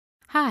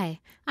Hi,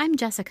 I'm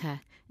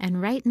Jessica,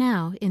 and right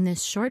now, in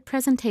this short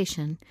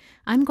presentation,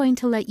 I'm going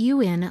to let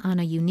you in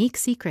on a unique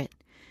secret,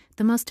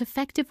 the most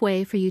effective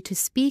way for you to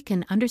speak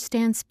and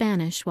understand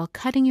Spanish while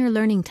cutting your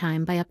learning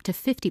time by up to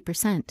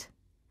 50%.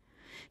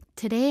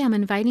 Today, I'm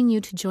inviting you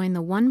to join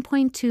the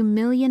 1.2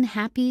 million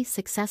happy,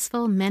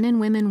 successful men and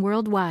women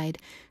worldwide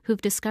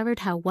who've discovered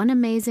how one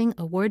amazing,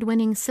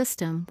 award-winning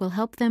system will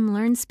help them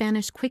learn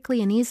Spanish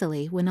quickly and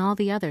easily when all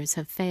the others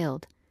have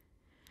failed.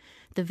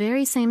 The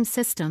very same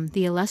system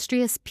the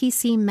illustrious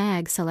PC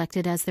Mag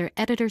selected as their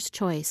editor's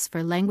choice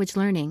for language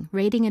learning,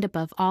 rating it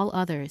above all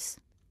others.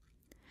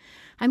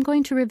 I'm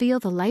going to reveal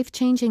the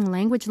life-changing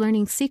language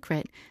learning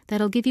secret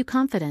that'll give you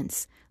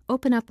confidence,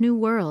 open up new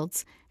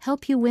worlds,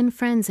 help you win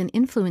friends and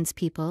influence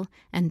people,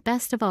 and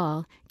best of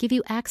all, give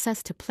you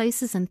access to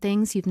places and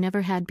things you've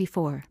never had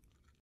before.